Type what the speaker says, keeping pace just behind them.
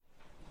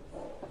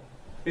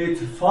Et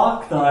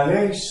facta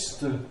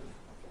est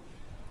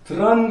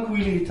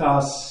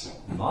tranquillitas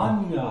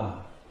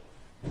magna.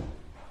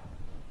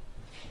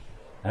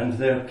 And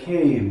there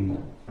came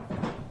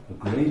a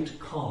great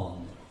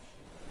calm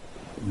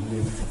in the name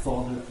of the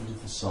Father, and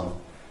of the Son,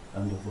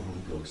 and of the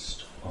Holy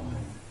Ghost.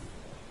 Amen.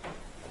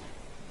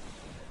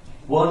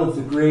 One of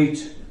the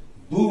great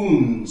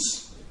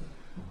boons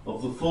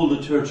of the full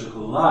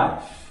liturgical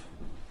life,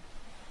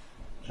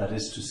 that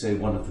is to say,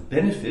 one of the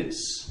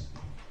benefits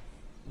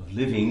of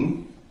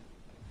living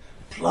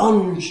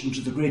plunged into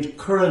the great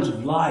current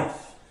of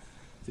life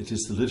that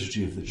is the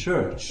liturgy of the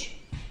Church,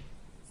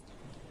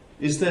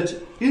 is that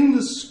in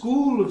the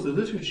school of the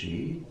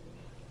liturgy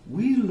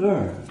we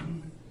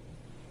learn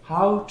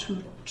how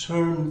to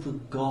turn the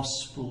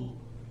gospel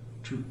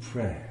to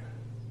prayer.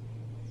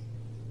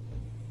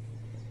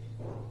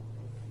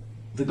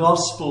 The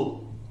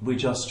gospel we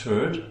just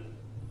heard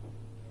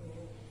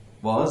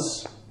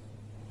was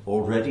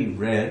already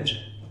read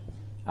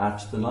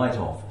at the night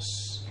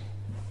office,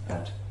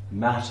 at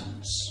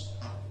Matins,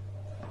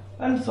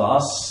 and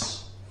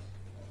thus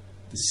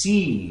the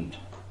seed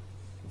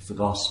of the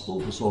gospel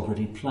was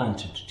already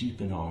planted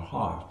deep in our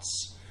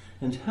hearts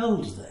and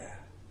held there.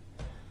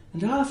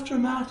 And after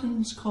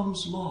Matins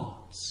comes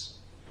Lauds,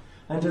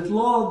 and at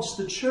Lauds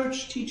the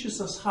Church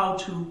teaches us how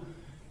to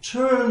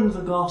turn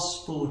the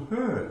gospel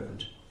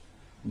heard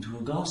into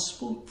a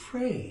gospel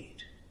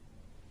prayed.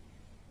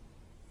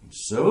 And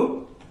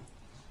so,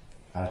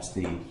 at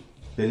the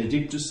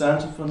Benedictus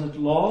Antiphon at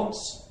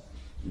Lauds,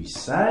 we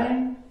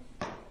sang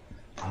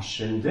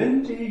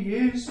Ascendente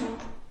Jesu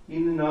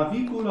in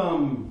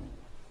naviculam,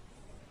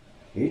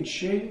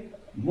 ecce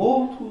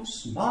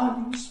motus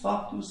manus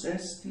factus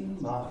est in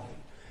mare.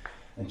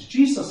 And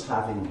Jesus,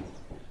 having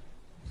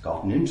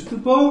gotten into the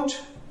boat,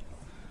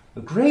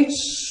 a great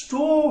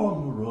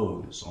storm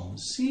arose on the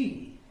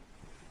sea.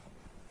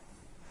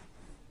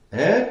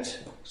 Et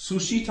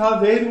suscita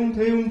verunt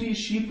eum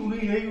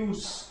discipuli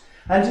eius,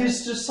 and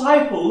his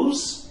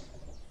disciples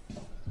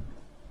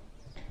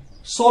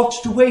sought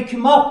to wake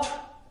him up,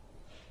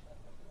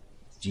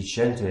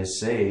 dicentes,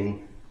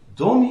 saying,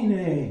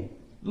 Domine,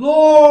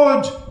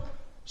 Lord,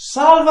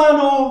 salva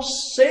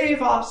nos,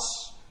 save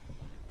us,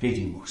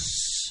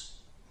 pedimus,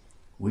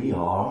 we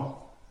are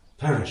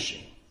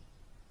perishing.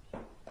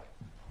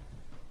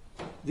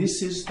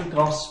 This is the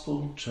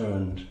gospel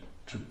turned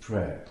to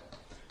prayer.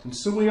 And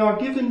so we are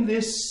given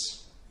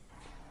this.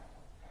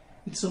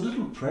 It's a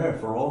little prayer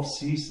for all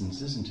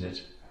seasons, isn't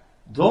it?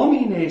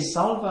 Domine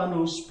salva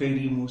nos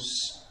pedimus.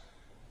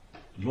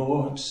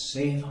 Lord,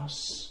 save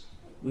us.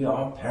 We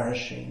are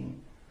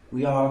perishing.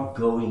 We are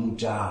going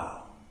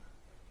down.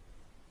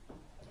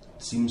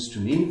 It seems to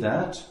me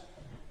that,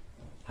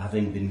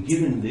 having been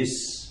given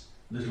this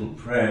little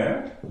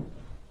prayer,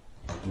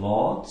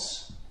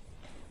 Lauds,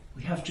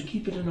 we have to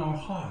keep it in our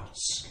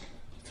hearts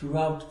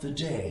throughout the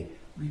day,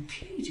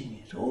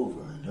 repeating it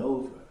over and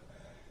over,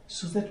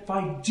 so that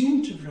by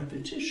dint of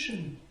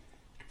repetition,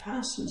 it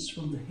passes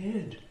from the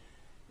head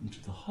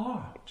into the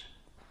heart.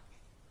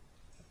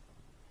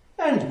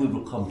 And we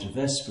will come to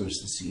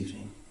Vespers this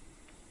evening.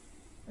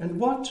 And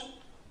what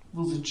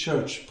will the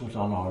Church put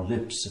on our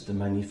lips at the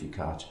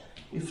Magnificat,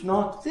 if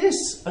not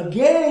this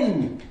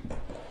again?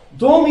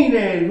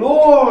 Domine,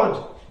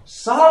 Lord,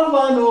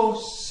 salva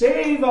nos,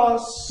 save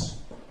us,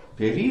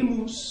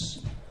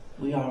 perimus,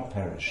 we are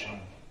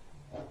perishing.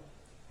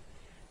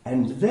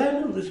 And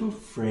then a little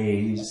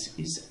phrase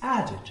is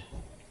added.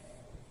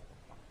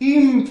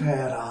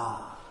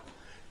 Impera,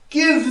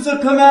 give the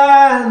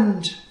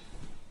command.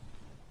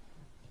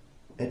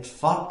 Et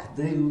fac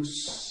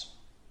Deus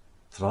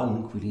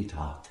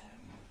tranquillitatem.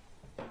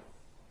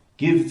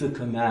 Give the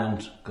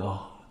command,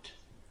 God,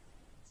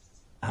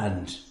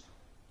 and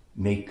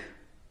make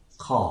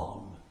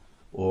calm,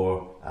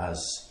 or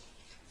as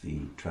the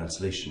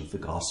translation of the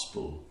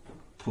gospel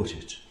put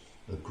it,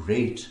 a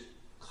great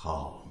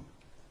calm.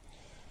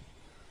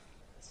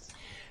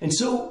 And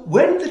so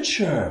when the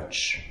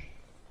Church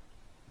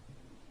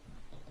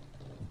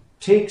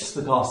takes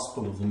the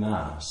gospel of the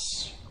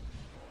Mass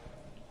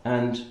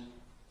and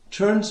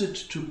turns it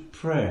to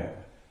prayer,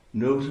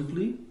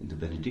 notably in the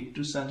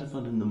Benedictus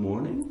Antiphon in the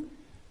morning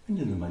and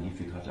in the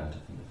Magnificat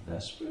Antiphon of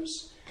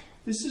Vespers,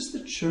 this is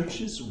the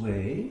Church's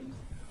way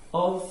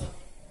of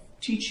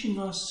teaching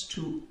us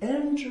to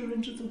enter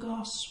into the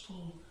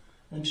gospel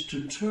and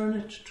to turn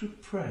it to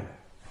prayer.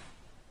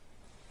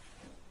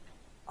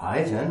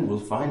 I then will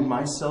find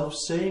myself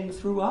saying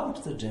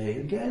throughout the day,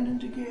 again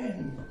and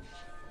again,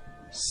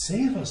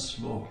 save us,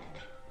 Lord,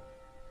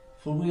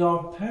 for we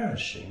are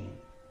perishing.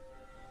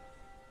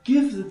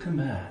 Give the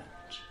command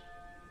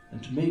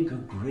and make a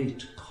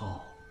great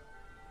calm.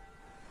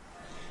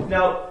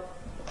 Now,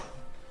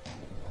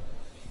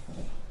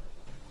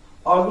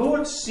 our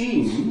Lord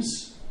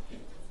seems,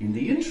 in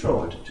the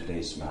intro to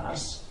today's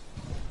Mass,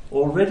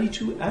 already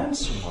to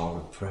answer our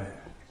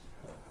prayer.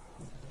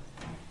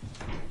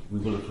 We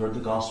will have heard the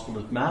gospel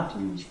at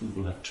Matins, we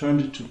will have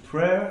turned it to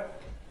prayer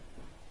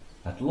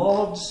at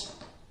Lauds,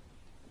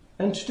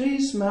 and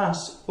today's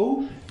Mass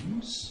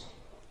opens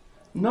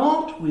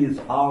not with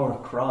our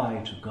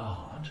cry to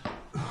God,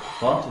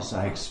 but, as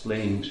I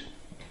explained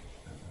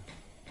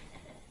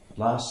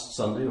last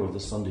Sunday or the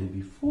Sunday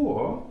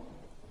before,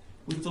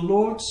 with the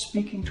Lord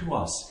speaking to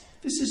us.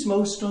 This is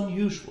most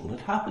unusual.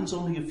 It happens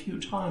only a few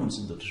times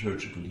in the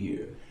liturgical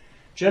year.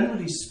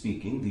 Generally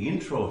speaking, the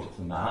introit of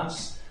the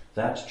Mass,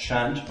 that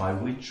chant by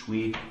which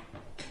we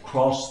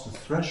cross the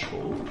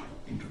threshold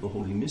into the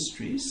Holy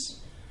Mysteries,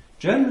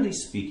 generally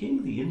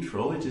speaking, the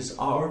introit is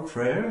our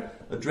prayer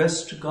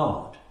addressed to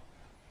God,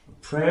 a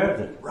prayer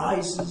that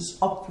rises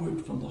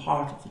upward from the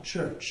heart of the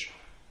Church.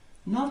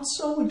 Not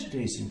so in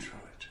today's introit.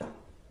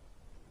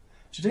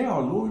 Today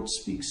our Lord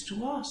speaks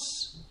to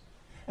us.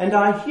 And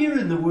I hear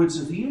in the words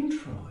of the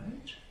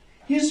introit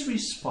his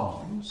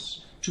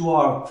response to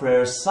our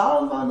prayer,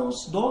 Salva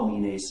nos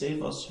Domine,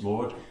 save us,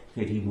 Lord,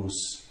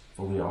 perimus,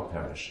 for we are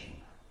perishing.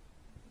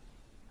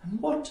 And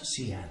what does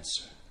he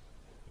answer?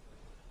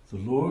 The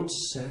Lord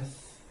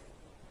saith,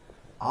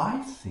 I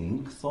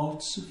think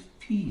thoughts of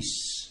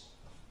peace,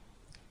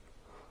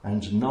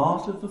 and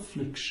not of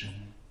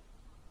affliction.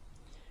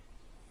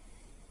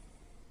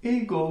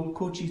 Ego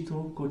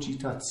cogito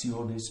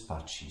cogitationes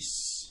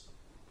pacis.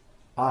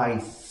 I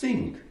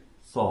think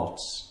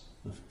thoughts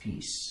of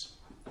peace.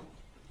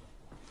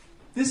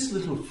 This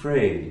little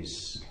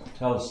phrase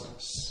tells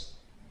us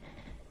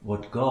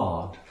what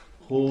God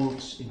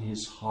holds in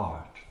his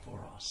heart for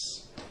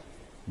us.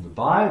 In the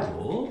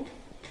Bible,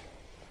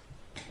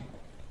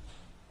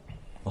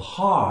 the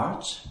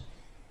heart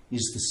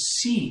is the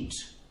seat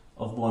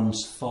of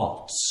one's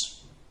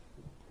thoughts.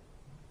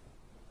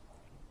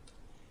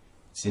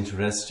 It's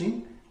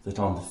interesting that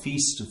on the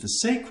Feast of the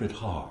Sacred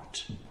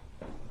Heart,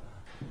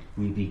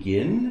 we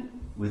begin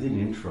with an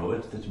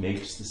introit that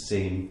makes the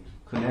same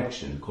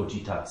connection,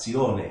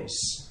 cogitationes.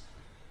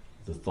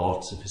 The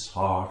thoughts of his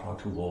heart are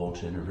to all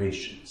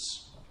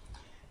generations.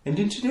 And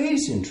in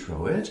today's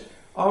introit,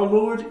 our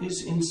Lord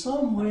is in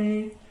some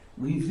way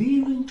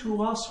revealing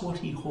to us what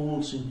he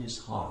holds in his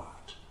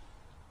heart.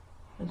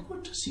 And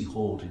what does he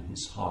hold in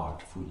his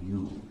heart for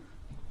you,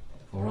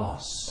 for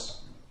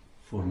us,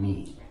 for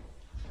me?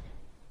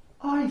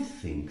 I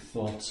think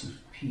thoughts of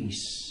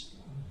peace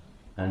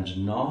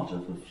and not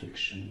of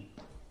affliction.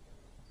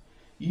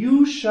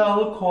 You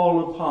shall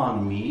call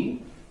upon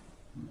me,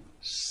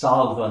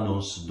 Salva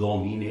nos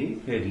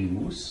Domine,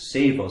 perimus,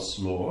 save us,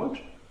 Lord,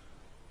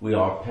 we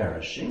are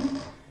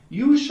perishing.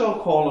 You shall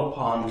call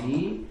upon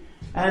me,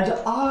 and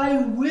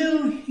I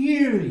will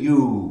hear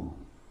you.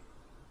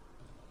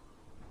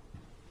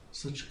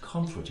 Such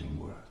comforting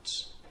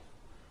words.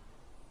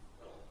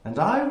 And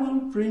I will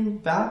bring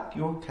back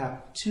your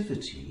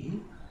captivity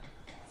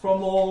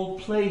from all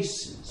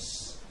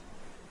places.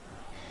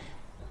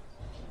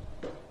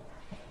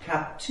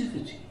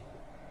 Captivity.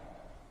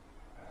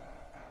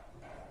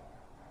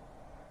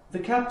 The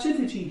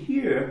captivity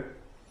here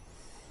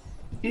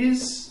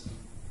is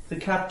the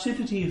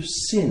captivity of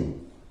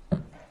sin.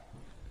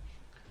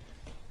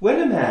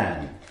 When a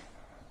man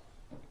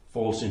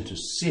falls into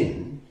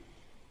sin,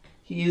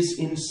 he is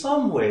in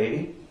some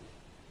way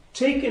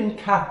taken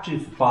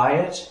captive by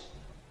it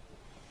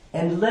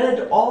and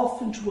led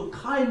off into a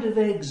kind of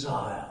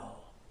exile.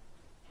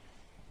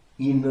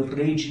 In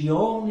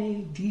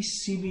regione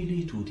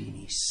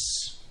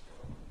dissimilitudinis,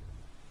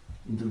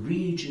 in the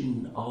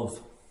region of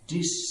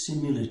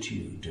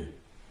dissimilitude.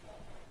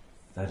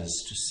 That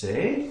is to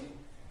say,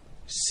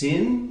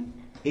 sin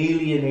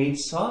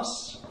alienates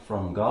us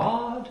from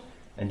God,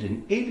 and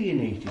in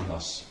alienating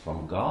us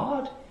from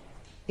God,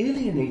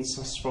 alienates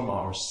us from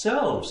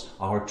ourselves,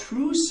 our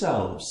true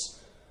selves,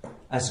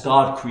 as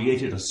God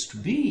created us to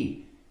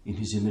be in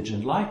his image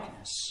and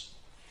likeness.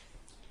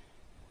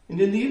 And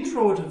in the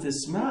introit of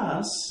this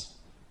Mass,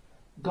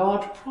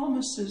 God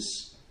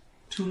promises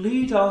to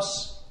lead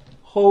us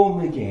home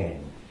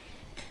again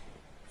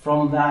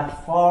from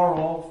that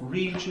far-off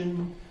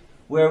region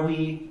where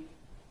we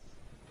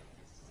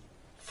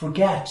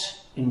forget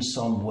in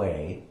some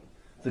way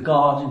the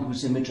God in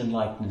whose image and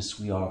likeness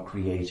we are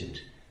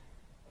created,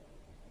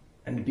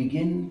 and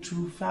begin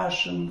to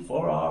fashion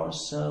for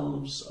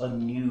ourselves a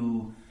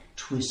new,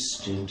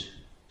 twisted,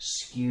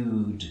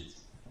 skewed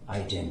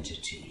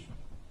identity.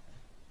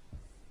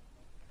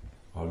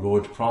 Our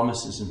Lord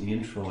promises in the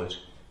introit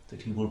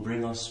that he will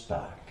bring us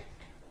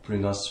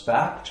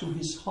back to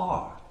his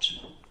heart.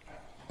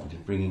 And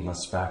in bringing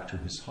us back to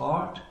his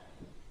heart,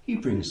 he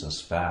brings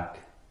us back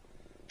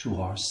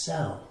to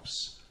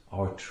ourselves,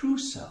 our true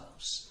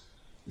selves,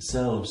 the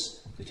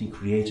selves that he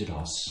created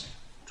us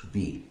to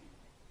be.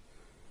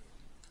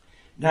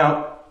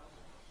 Now,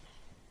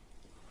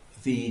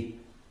 the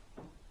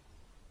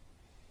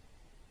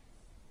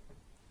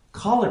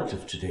collect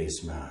of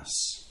today's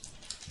Mass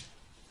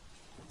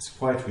is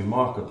quite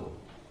remarkable.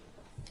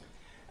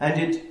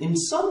 And it, in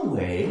some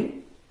way,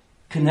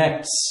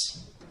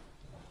 connects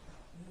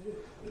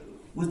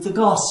with the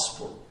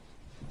Gospel.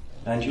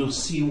 And you'll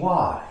see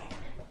why.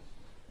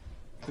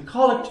 The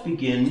collect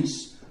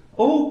begins,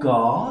 O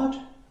God,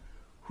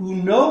 who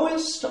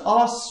knowest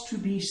us to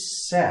be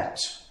set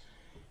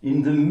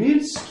in the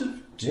midst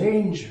of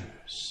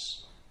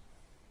dangers,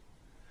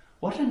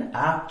 What an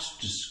apt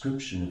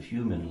description of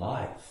human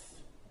life.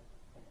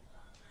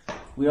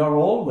 We are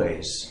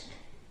always,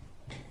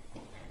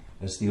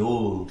 as the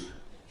old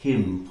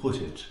hymn put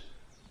it,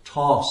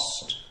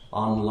 tossed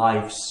on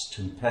life's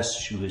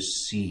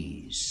tempestuous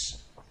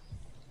seas,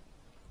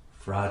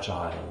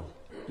 fragile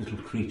little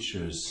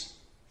creatures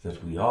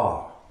that we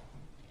are.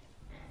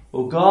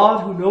 O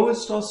God, who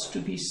knowest us to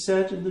be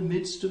set in the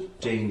midst of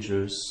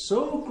dangers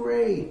so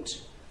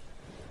great,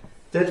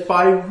 that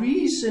by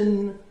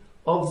reason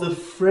of the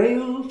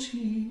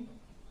frailty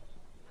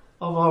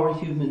of our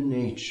human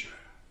nature,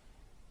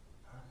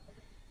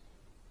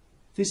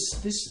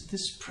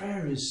 this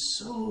prayer is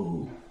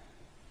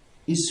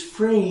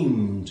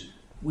framed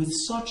with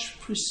such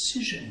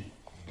precision.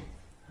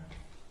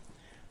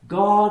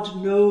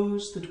 God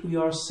knows that we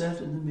are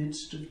set in the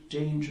midst of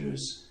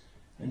dangers,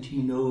 and he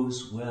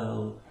knows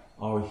well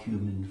our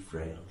human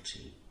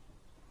frailty.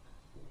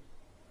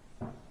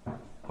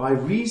 By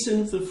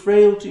reason of the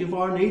frailty of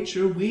our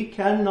nature, we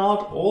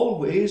cannot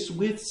always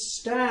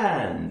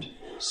withstand,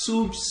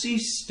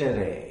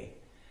 subsistere.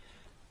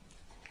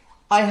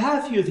 I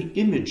have here the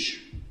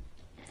image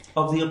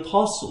of the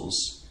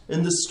apostles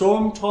in the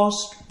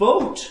storm-tossed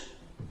boat.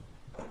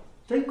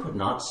 They could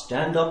not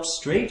stand up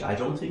straight. I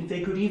don't think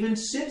they could even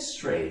sit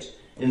straight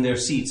in their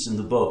seats in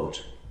the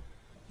boat.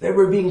 They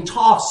were being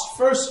tossed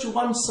first to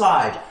one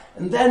side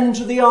and then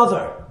to the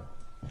other.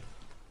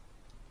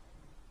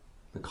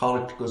 The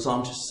collect goes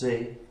on to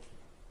say,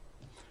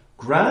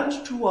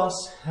 grant to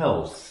us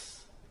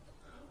health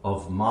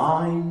of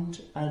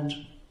mind and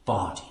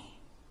body.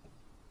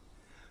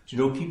 Do you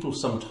know, people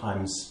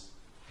sometimes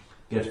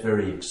get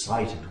very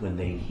excited when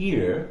they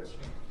hear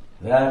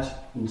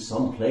that in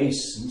some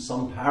place, in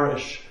some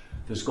parish,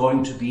 there's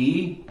going to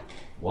be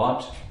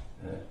what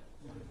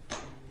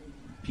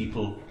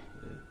people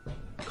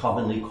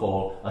commonly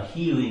call a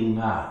healing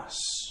mass.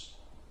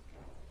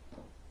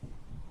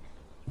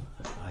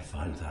 I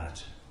find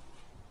that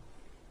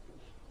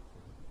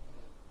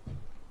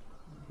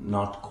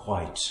not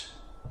quite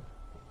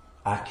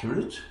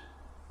accurate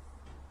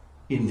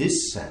in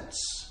this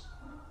sense,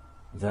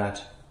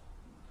 that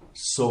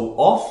so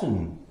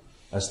often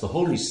as the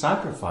holy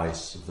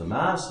sacrifice of the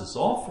Mass is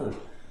offered,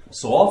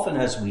 so often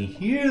as we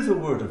hear the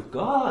Word of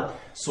God,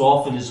 so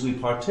often as we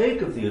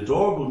partake of the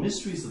adorable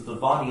mysteries of the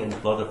body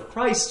and blood of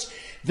Christ,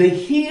 the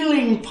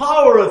healing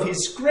power of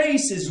his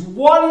grace is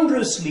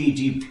wondrously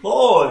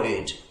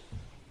deployed.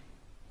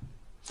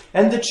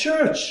 And the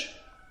Church,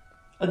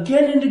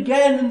 again and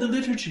again in the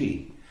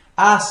liturgy,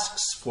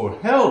 asks for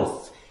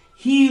health,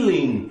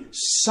 healing,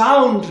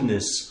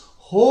 soundness,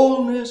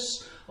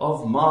 wholeness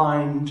of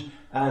mind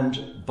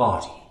and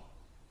body.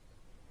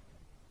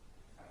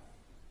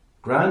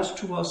 Grant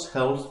to us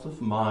health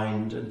of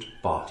mind and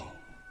body,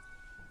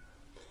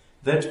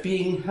 that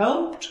being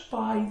helped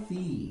by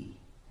thee,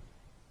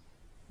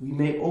 we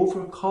may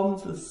overcome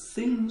the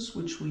things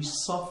which we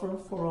suffer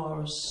for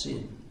our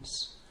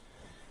sins.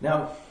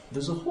 Now,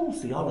 there's a whole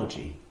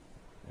theology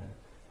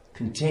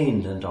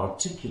contained and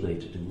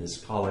articulated in this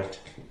collect.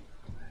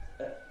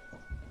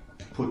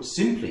 Put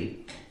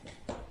simply,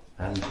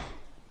 and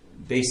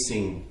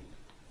basing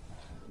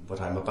what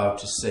I'm about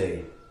to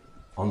say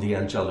on the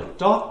angelic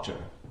doctor,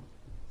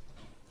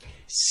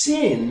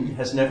 sin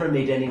has never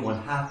made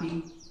anyone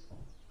happy,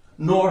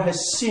 nor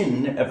has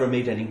sin ever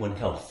made anyone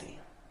healthy.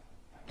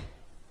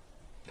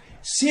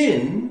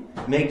 Sin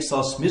makes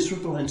us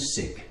miserable and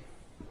sick.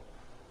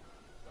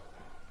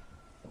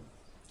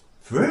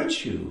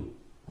 Virtue,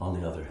 on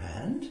the other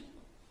hand,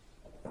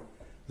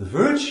 the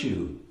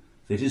virtue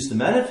that is the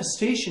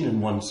manifestation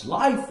in one's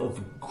life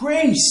of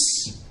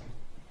grace,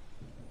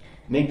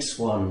 makes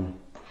one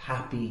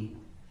happy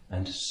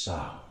and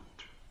sound.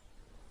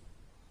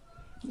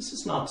 This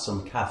is not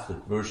some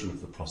Catholic version of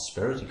the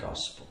prosperity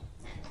gospel.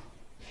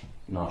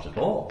 Not at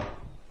all.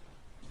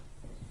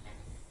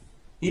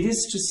 It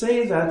is to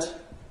say that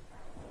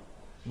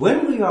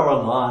when we are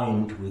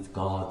aligned with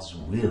God's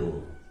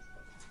will,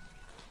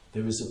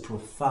 there is a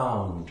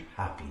profound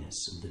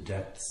happiness in the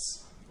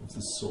depths of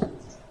the soul.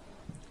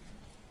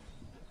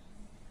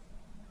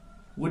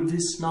 Would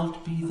this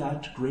not be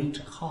that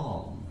great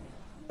calm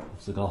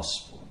of the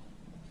gospel?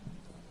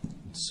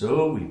 And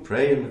so we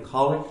pray in the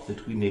collect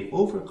that we may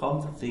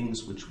overcome the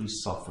things which we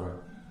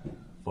suffer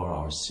for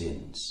our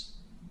sins.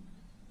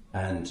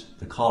 And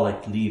the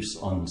collect leaves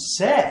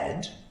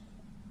unsaid,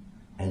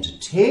 and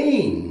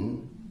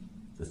attain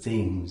the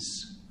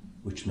things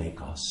which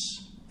make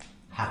us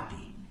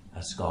happy,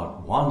 as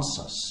God wants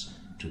us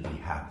to be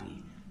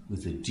happy,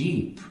 with a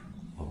deep,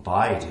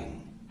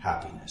 abiding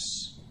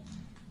happiness.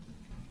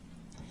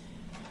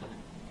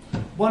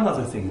 One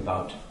other thing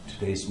about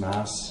today's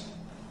Mass.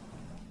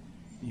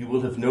 You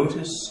will have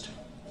noticed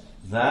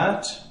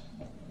that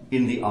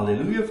in the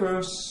Alleluia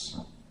verse,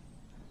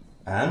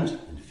 and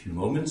in a few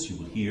moments you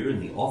will hear in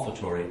the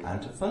offertory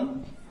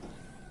antiphon,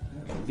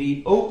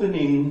 the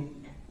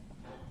opening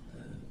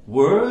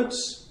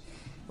words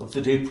of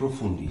the De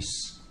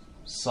Profundis,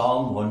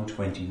 Psalm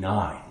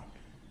 129,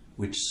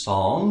 which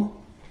psalm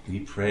we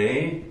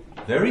pray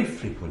very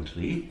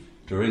frequently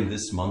during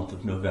this month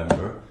of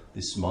November,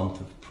 this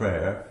month of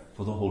prayer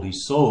for the holy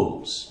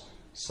souls.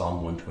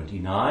 Psalm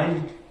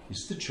 129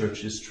 is the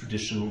Church's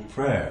traditional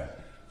prayer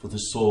for the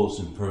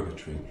souls in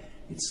purgatory.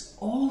 It's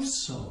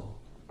also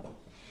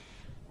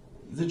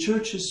the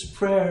Church's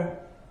prayer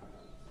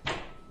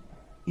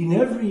in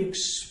every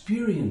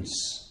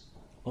experience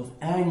of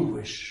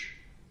anguish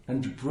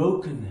and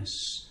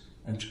brokenness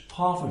and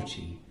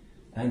poverty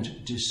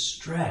and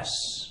distress.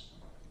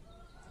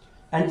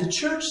 And the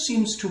Church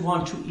seems to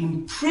want to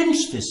imprint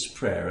this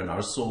prayer in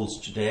our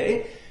souls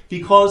today,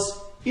 because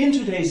in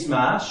today's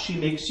Mass she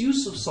makes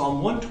use of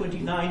Psalm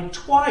 129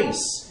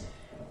 twice.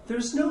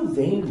 There's no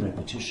vain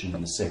repetition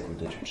in the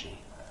sacred liturgy.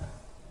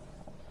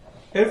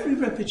 Every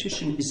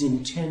repetition is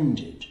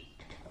intended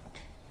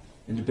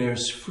and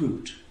bears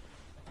fruit.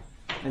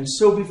 And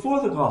so before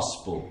the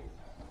Gospel,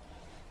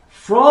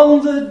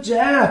 from the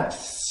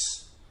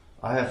depths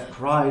I have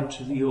cried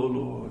to thee, O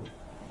Lord.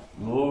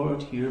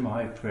 Lord, hear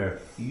my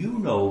prayer. You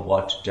know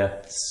what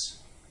depths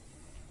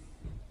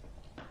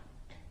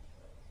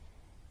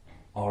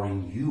are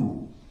in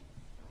you,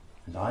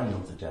 and I know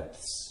the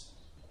depths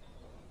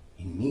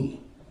in me.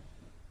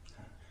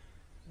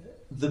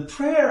 The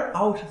prayer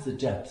out of the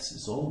depths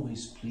is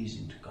always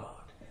pleasing to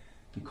God,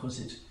 because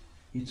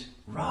it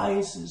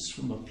rises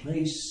from a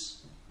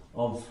place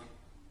of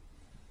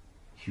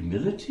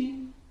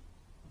humility,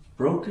 of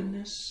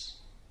brokenness,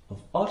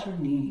 of utter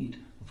need,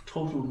 of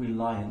total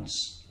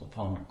reliance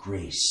upon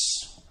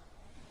grace.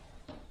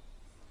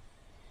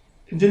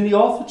 And in the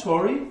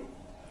offertory,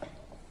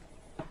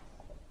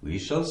 we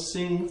shall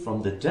sing,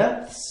 from the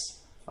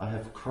depths I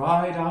have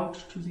cried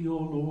out to thee, O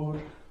Lord.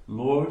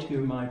 Lord,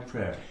 hear my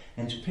prayer.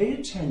 And pay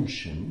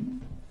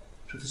attention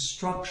to the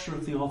structure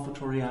of the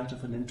offertory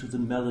antiphon and to the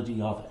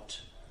melody of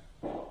it.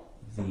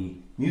 The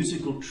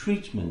musical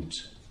treatment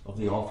of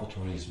the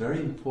offertory is very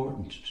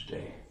important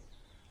today.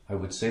 I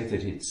would say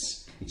that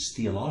it's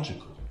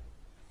theological.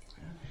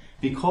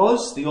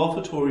 Because the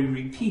offertory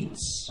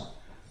repeats,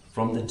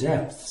 from the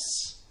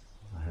depths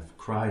I have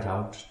cried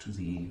out to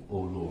thee, O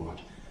Lord.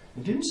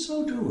 And in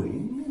so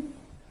doing,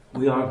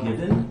 we are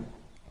given,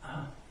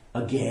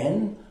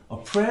 again, a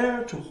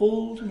prayer to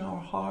hold in our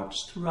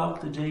hearts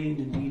throughout the day and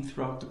indeed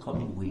throughout the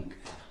coming week.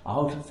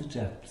 Out of the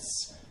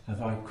depths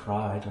have I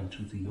cried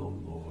unto thee, O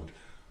Lord.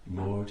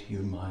 Lord,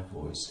 hear my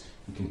voice.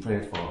 We can pray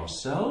it for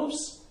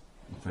ourselves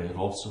and pray it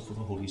also for the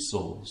holy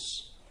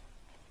souls.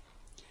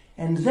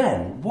 And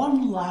then,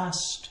 one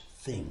last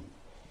thing.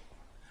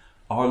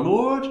 Our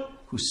Lord,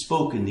 who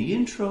spoke in the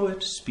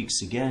introit,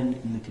 speaks again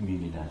in the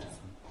communion antiphon.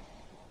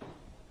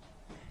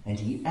 And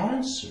he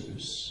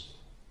answers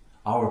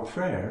our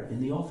prayer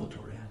in the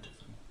offertory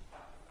antiphon.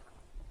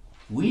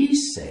 We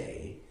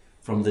say,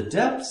 from the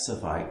depths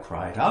have I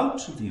cried out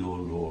to thee, O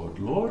Lord.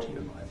 Lord,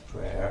 hear my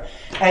prayer.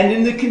 And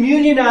in the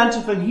communion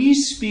antiphon he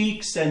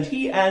speaks and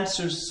he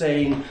answers,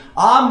 saying,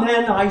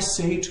 Amen, I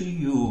say to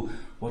you,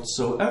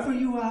 whatsoever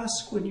you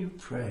ask when you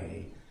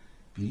pray,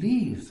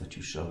 believe that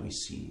you shall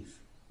receive,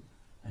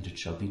 and it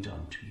shall be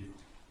done to you.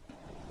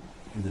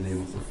 In the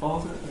name of the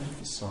Father, and of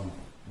the Son,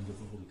 and of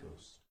the Holy Ghost.